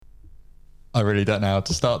I really don't know how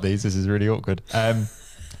to start these. This is really awkward.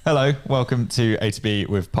 Hello, welcome to A to B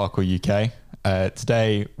with Parkour UK.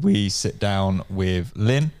 Today we sit down with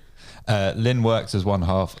Lynn. Lynn works as one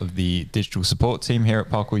half of the digital support team here at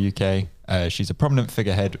Parkour UK. She's a prominent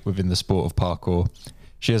figurehead within the sport of parkour.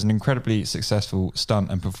 She has an incredibly successful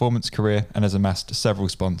stunt and performance career and has amassed several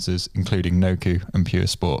sponsors, including Noku and Pure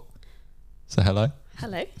Sport. So hello.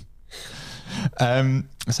 Hello.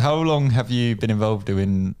 So how long have you been involved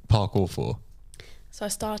in parkour for? So I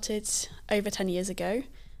started over 10 years ago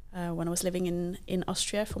when I was living in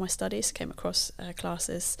Austria for my studies, came across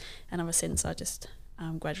classes, and ever since I just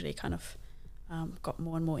gradually kind of got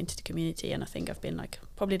more and more into the community. And I think I've been like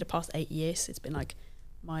probably the past 8 years, it's been like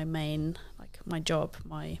my main, like my job,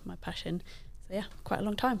 my passion. So yeah, quite a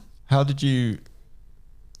long time. How did you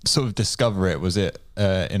sort of discover it? Was it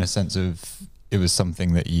in a sense of it was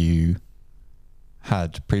something that you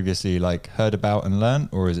had previously like heard about and learned,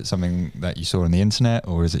 or is it something that you saw on the internet,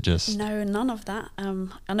 or is it just... No, none of that.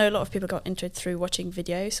 I know a lot of people got into it through watching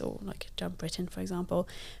videos or like Jump Britain, for example.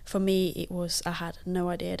 For me, it was, I had no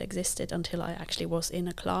idea it existed until I actually was in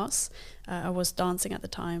a class. I was dancing at the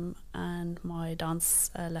time and my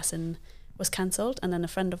dance lesson was cancelled, and then a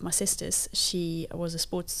friend of my sister's, she was a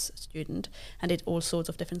sports student and did all sorts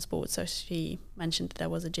of different sports, so she mentioned that there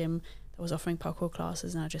was a gym that was offering parkour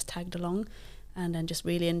classes, and I just tagged along and then just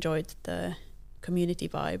really enjoyed the community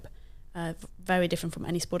vibe. Very different from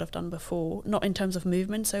any sport I've done before, not in terms of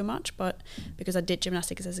movement so much, but because I did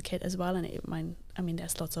gymnastics as a kid as well, and I mean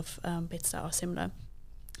there's lots of bits that are similar,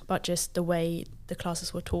 but just the way the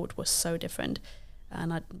classes were taught was so different,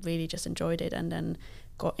 and I really just enjoyed it, and then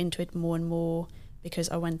got into it more and more because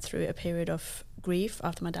I went through a period of grief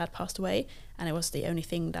after my dad passed away, and it was the only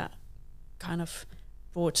thing that kind of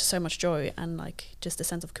brought so much joy and like just a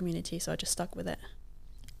sense of community, so I just stuck with it.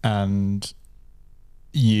 And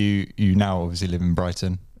you now obviously live in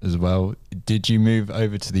Brighton as well. Did you move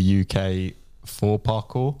over to the UK for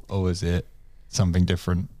parkour, or was it something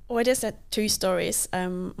different? Well, I just had two stories.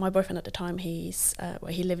 My boyfriend at the time, he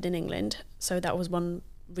lived in England, so that was one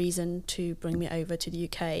reason to bring me over to the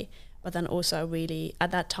UK. But then also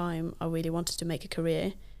at that time I really wanted to make a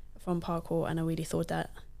career from parkour, and I really thought that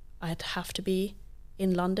I'd have to be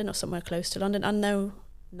in London or somewhere close to London. I know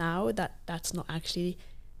now that that's not actually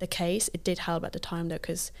the case. It did help at the time though,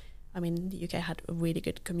 because I mean the UK had a really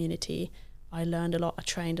good community. I learned a lot, I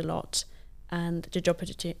trained a lot, and the job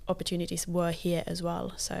opportunities were here as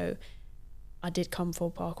well. So I did come for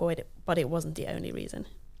parkour, but it wasn't the only reason.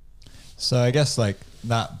 So I guess like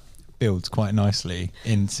that builds quite nicely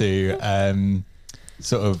into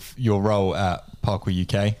sort of your role at Parkour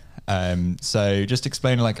UK. So just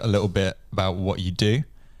explain like a little bit about what you do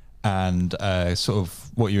and sort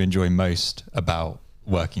of what you enjoy most about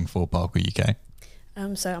working for Parkour UK.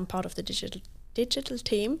 So I'm part of the digital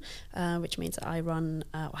team, which means I run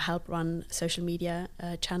or help run social media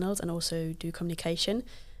channels and also do communication.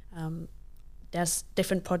 There's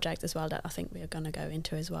different projects as well that I think we are going to go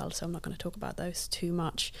into as well, so I'm not going to talk about those too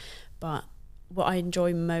much. But what I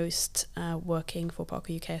enjoy most working for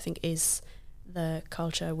Parkour UK, I think, is the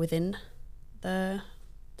culture within the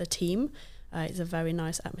team. It's a very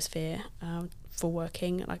nice atmosphere for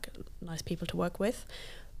working, like nice people to work with.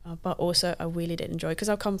 But also I really did enjoy, because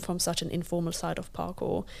I come from such an informal side of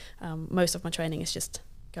parkour. Most of my training is just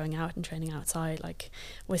going out and training outside, like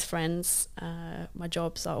with friends. My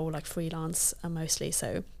jobs are all like freelance mostly,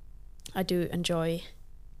 so I do enjoy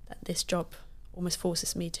that this job almost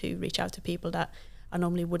forces me to reach out to people that I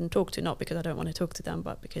normally wouldn't talk to, not because I don't want to talk to them,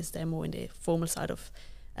 but because they're more in the formal side of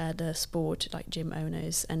the sport, like gym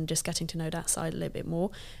owners, and just getting to know that side a little bit more,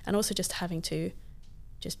 and also just having to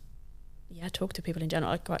talk to people in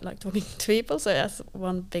general. I quite like talking to people, so that's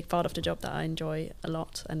one big part of the job that I enjoy a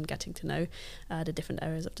lot, and getting to know the different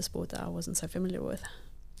areas of the sport that I wasn't so familiar with.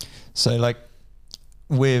 So like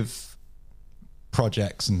with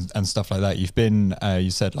projects and stuff like that, you've been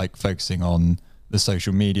you said like focusing on the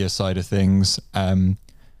social media side of things.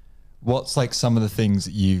 What's like some of the things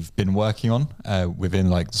that you've been working on within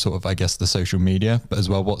like sort of, I guess, the social media, but as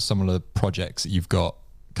well, what's some of the projects that you've got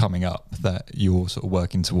coming up that you're sort of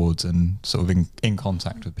working towards and sort of in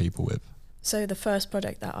contact with people with? So the first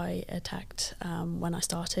project that I attacked when I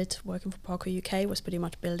started working for Parkour UK was pretty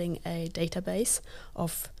much building a database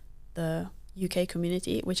of the UK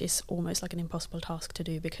community, which is almost like an impossible task to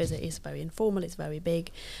do because it is very informal, it's very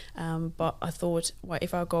big. But I thought, well,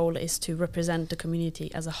 if our goal is to represent the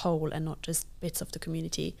community as a whole and not just bits of the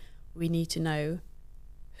community, we need to know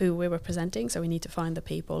who we're representing, so we need to find the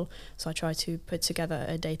people. So I try to put together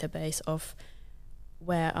a database of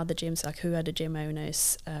where are the gyms, like who are the gym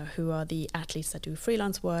owners, who are the athletes that do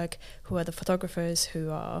freelance work, who are the photographers, who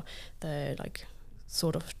are the like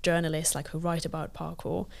sort of journalists, like who write about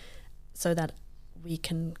parkour, so that we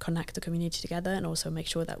can connect the community together and also make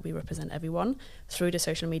sure that we represent everyone through the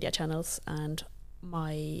social media channels. And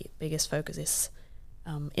my biggest focus is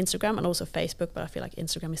Instagram and also Facebook, but I feel like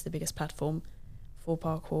Instagram is the biggest platform for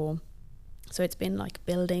parkour. So it's been like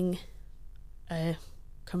building a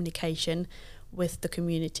communication with the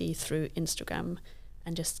community through Instagram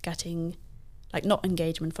and just getting like not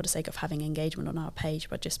engagement for the sake of having engagement on our page,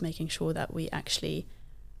 but just making sure that we actually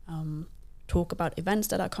talk about events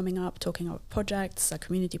that are coming up, talking about projects,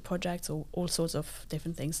 community projects, or all sorts of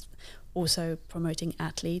different things. Also promoting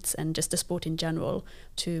athletes and just the sport in general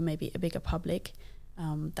to maybe a bigger public.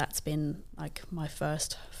 That's been like my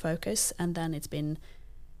first focus. And then it's been,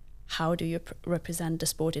 how do you represent the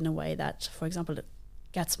sport in a way that, for example,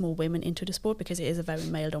 gets more women into the sport, because it is a very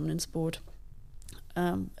male-dominant sport.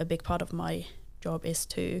 A big part of my job is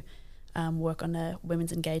to work on a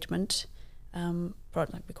women's engagement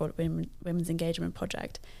project, like we call it women's engagement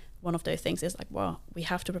project. One of those things is like, well, we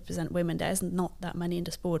have to represent women. There's not that many in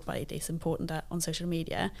the sport, but it is important that on social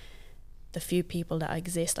media, the few people that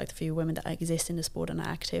exist, like the few women that exist in the sport and are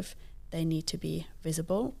active, they need to be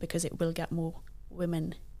visible, because it will get more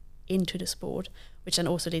women into the sport, which then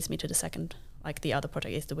also leads me to the second, like the other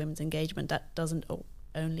project is the women's engagement. That doesn't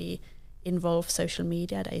only involve social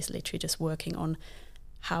media, that is literally just working on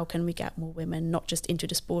how can we get more women not just into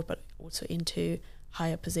the sport but also into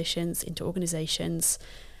higher positions, into organizations.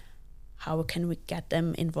 How can we get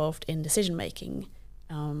them involved in decision making,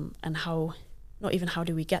 and how, not even how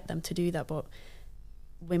do we get them to do that, but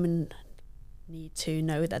women need to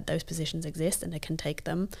know that those positions exist and they can take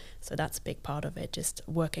them. So that's a big part of it, just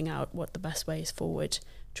working out what the best way is forward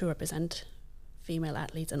to represent female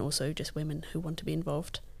athletes and also just women who want to be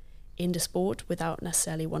involved in the sport without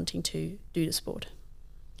necessarily wanting to do the sport.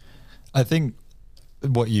 I think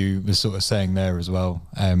what you were sort of saying there as well,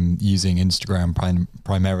 using Instagram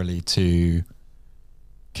primarily to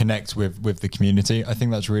connect with the community, I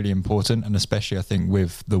think that's really important. And especially I think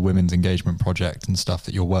with the women's engagement project and stuff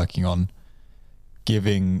that you're working on,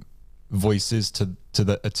 giving voices to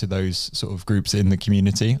those sort of groups in the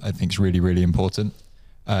community, I think is really, really important.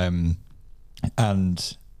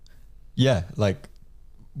 And yeah, like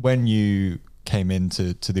when you came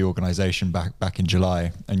into the organization back in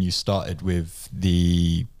July and you started with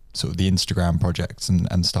the sort of the Instagram projects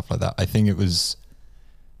and stuff like that, I think it was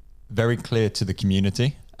very clear to the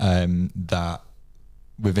community that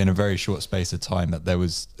within a very short space of time that there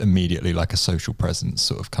was immediately like a social presence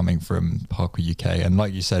sort of coming from Parkour UK. And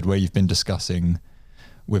like you said, where you've been discussing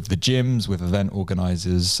with the gyms, with event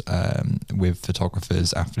organizers, with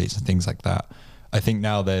photographers, athletes and things like that, I think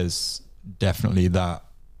now there's definitely that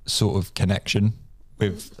sort of connection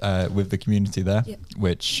with the community there, yep.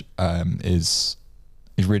 Which is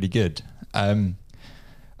really good.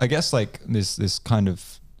 I guess like this kind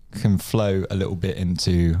of can flow a little bit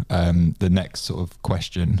into the next sort of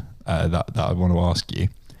question that I want to ask you.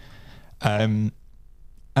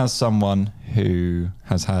 As someone who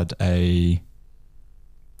has had a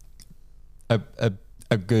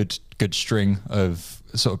good string of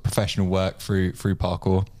sort of professional work through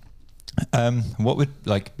parkour, what would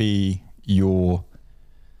like be your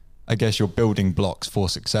building blocks for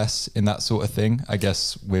success in that sort of thing? I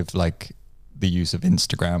guess with like the use of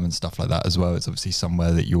Instagram and stuff like that as well, it's obviously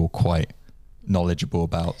somewhere that you're quite knowledgeable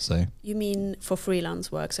about. So you mean for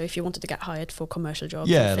freelance work? So if you wanted to get hired for commercial jobs,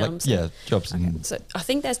 yeah, and films, jobs. Okay. So I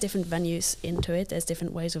think there's different venues into it. There's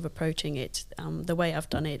different ways of approaching it. The way I've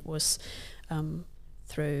done it was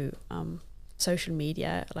through social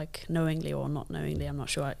media, like knowingly or not knowingly, I'm not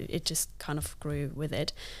sure. It just kind of grew with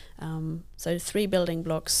it. So 3 building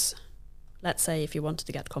blocks. Let's say if you wanted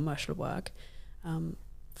to get commercial work,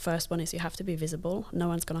 first one is you have to be visible. No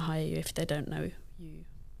one's going to hire you if they don't know you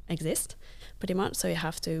exist, pretty much. So you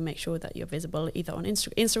have to make sure that you're visible either on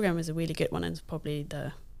Instagram is a really good one and it's probably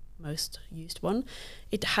the most used one.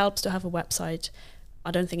 It helps to have a website. I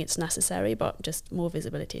don't think it's necessary, but just more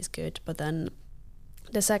visibility is good. But then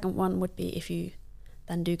the second one would be if you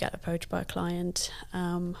then do get approached by a client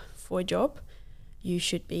for a job, you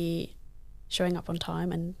should be showing up on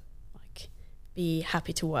time and be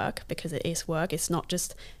happy to work, because it is work. It's not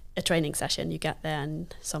just a training session. You get there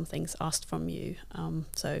and something's asked from you.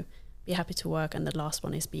 So be happy to work. And the last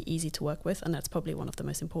one is be easy to work with. And that's probably one of the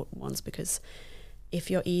most important ones, because if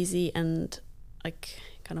you're easy and like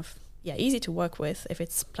kind of, easy to work with, if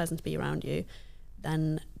it's pleasant to be around you,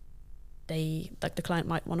 then the client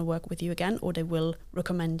might want to work with you again, or they will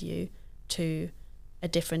recommend you to a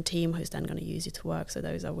different team who's then going to use you to work. So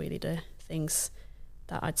those are really the things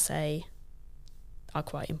that I'd say are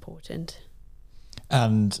quite important.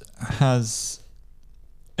 And has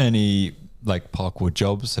any like parkour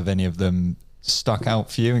jobs, have any of them stuck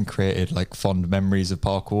out for you and created like fond memories of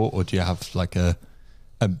parkour, or do you have like a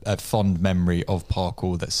fond memory of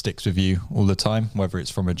parkour that sticks with you all the time, whether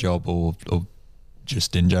it's from a job or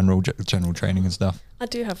just in general training and stuff? I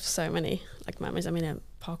do have so many like memories. I mean,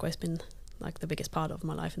 parkour has been like the biggest part of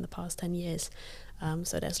my life in the past 10 years.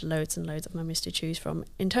 So there's loads and loads of memories to choose from.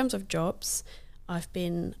 In terms of jobs, I've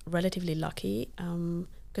been relatively lucky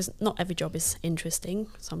because not every job is interesting.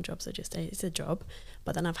 Some jobs are just, it's a job.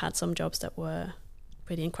 But then I've had some jobs that were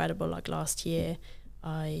pretty incredible. Like last year,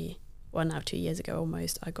 now 2 years ago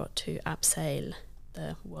almost, I got to abseil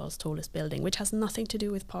the world's tallest building, which has nothing to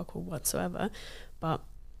do with parkour whatsoever. But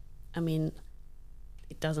I mean,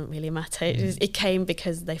 it doesn't really matter. It came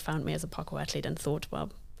because they found me as a parkour athlete and thought,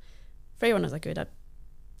 well, freerunners are good at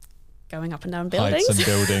going up and down buildings. Heights and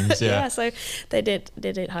buildings, yeah. Yeah, so they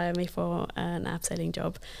did hire me for an abseiling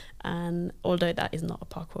job. And although that is not a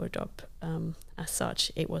parkour job as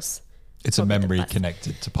such, it's a memory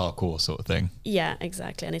connected to parkour sort of thing. Yeah,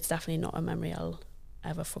 exactly. And it's definitely not a memory I'll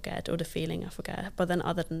ever forget, or the feeling I forget. But then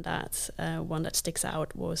other than that, one that sticks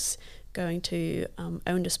out was going to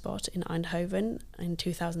Own the Spot in Eindhoven in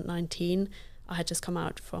 2019. I had just come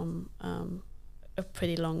out from a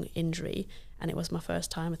pretty long injury, and it was my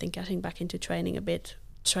first time, I think, getting back into training a bit,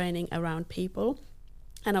 training around people.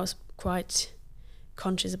 And I was quite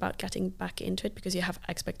conscious about getting back into it because you have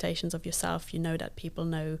expectations of yourself. You know that people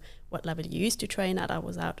know what level you used to train at. I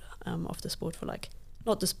was out of the sport for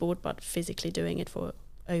not the sport, but physically doing it for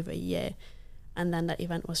over a year. And then that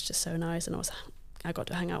event was just so nice, and I got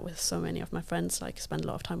to hang out with so many of my friends, like spend a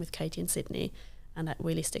lot of time with Katie in Sydney, and that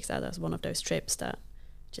really sticks out as one of those trips that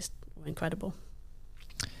just were incredible.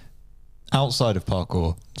 Outside of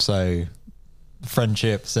parkour, so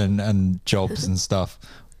friendships and jobs and stuff,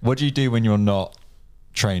 what do you do when you're not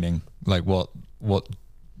training? Like what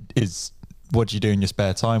do you do in your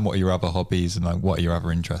spare time? What are your other hobbies, and like what are your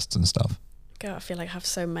other interests and stuff? God, I feel like I have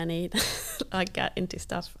so many. I get into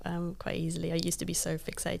stuff quite easily. I used to be so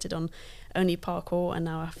fixated on only parkour, and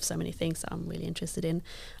now I have so many things that I'm really interested in.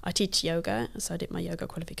 I teach yoga, so I did my yoga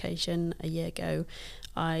qualification a year ago.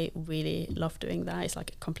 I really love doing that. It's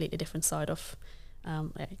like a completely different side of,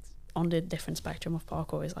 on the different spectrum of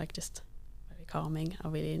parkour. It's like just very calming. I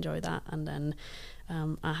really enjoy that. And then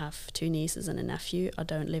I have 2 nieces and a nephew. I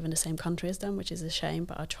don't live in the same country as them, which is a shame,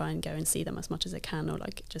 but I try and go and see them as much as I can, or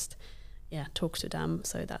like just talk to them.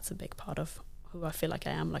 So that's a big part of who I feel like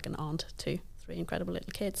I am, like an aunt to 3 incredible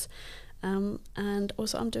little kids. And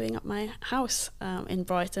also I'm doing up my house in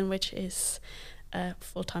Brighton, which is a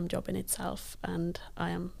full-time job in itself, and I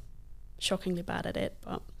am shockingly bad at it,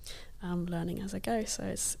 but I'm learning as I go.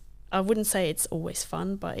 So I wouldn't say it's always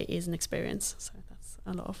fun, but it is an experience. So that's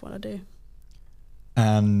a lot of what I do.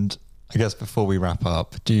 And I guess before we wrap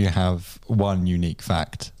up, do you have one unique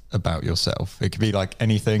fact about yourself? It could be like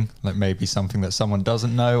anything, like maybe something that someone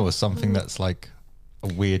doesn't know, or something that's like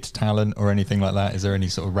a weird talent or anything like that. Is there any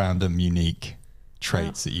sort of random unique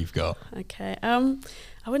traits that you've got? Okay. I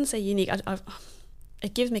wouldn't say unique.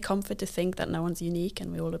 It gives me comfort to think that no one's unique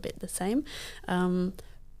and we're all a bit the same.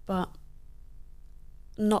 But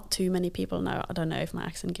not too many people know. I don't know if my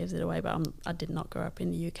accent gives it away, but I did not grow up in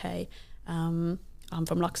the UK. I'm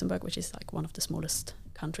from Luxembourg, which is like one of the smallest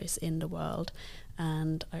countries in the world.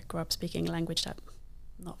 And I grew up speaking a language that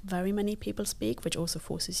not very many people speak, which also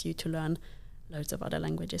forces you to learn loads of other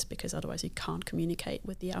languages, because otherwise you can't communicate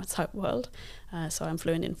with the outside world. So I'm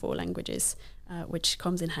fluent in 4 languages, which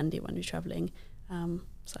comes in handy when you're traveling.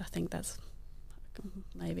 So I think that's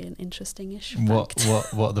maybe an interesting-ish fact.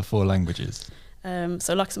 What are the 4 languages?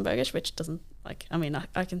 So Luxembourgish, which doesn't I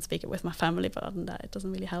can speak it with my family, but other than that, it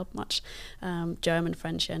doesn't really help much. German,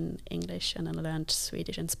 French, and English, and then I learned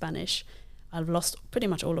Swedish and Spanish. I've lost pretty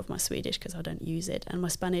much all of my Swedish because I don't use it, and my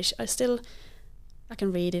Spanish, I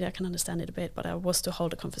can read it, I can understand it a bit, but I was to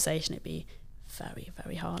hold a conversation, it'd be very,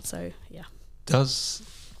 very hard. So yeah. Does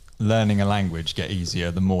learning a language get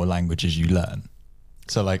easier the more languages you learn?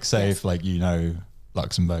 So like say if like you know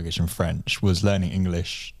Luxembourgish and French, was learning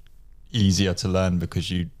English easier to learn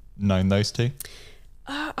because you'd known those 2?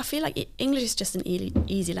 I feel like English is just an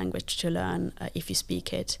easy language to learn if you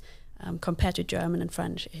speak it. Compared to German and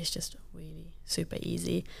French, it's just really super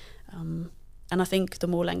easy. And I think the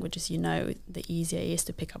more languages you know, the easier it is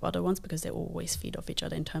to pick up other ones, because they always feed off each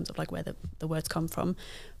other in terms of like where the words come from.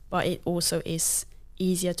 But it also is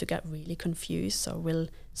easier to get really confused. So we'll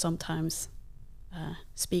sometimes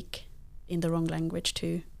speak in the wrong language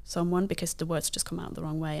to someone because the words just come out the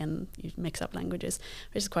wrong way and you mix up languages,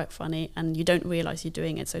 which is quite funny, and you don't realize you're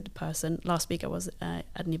doing it. So the person, last week I was at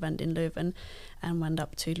an event in Leuven and went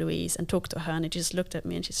up to Louise and talked to her, and she just looked at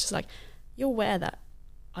me and she's just like, you're aware that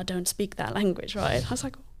I don't speak that language, right? I was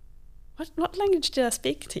like, what language did I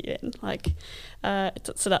speak to you in? Like,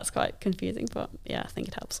 so that's quite confusing, but yeah, I think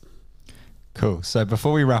it helps. Cool. So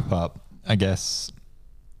before we wrap up, I guess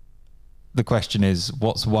the question is,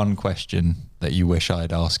 what's one question that you wish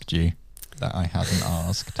I'd asked you that I haven't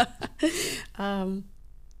asked? I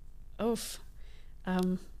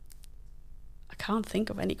can't think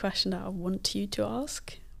of any question that I want you to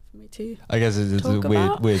ask for me to. I guess it's a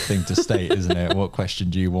weird thing to state, isn't it? What question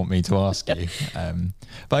do you want me to ask you?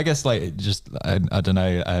 But I guess like just I don't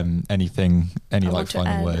know, any like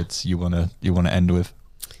final words you wanna end with?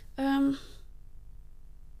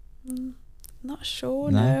 Not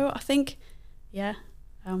sure. No, I think, yeah.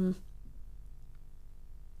 No.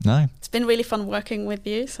 It's been really fun working with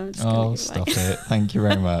you. So I'm just gonna stop it. Thank you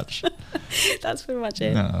very much. That's pretty much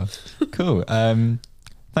it. No. Cool.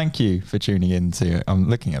 Thank you for tuning in to, I'm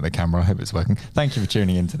looking at the camera, I hope it's working. Thank you for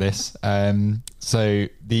tuning into this. So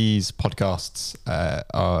these podcasts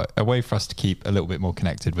are a way for us to keep a little bit more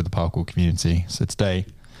connected with the parkour community. So today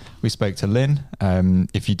we spoke to Lynn.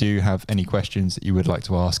 If you do have any questions that you would like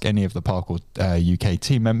to ask any of the Parkour UK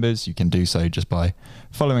team members, you can do so just by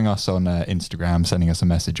following us on Instagram, sending us a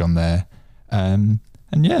message on there. And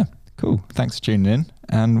yeah, cool. Thanks for tuning in,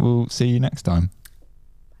 and we'll see you next time.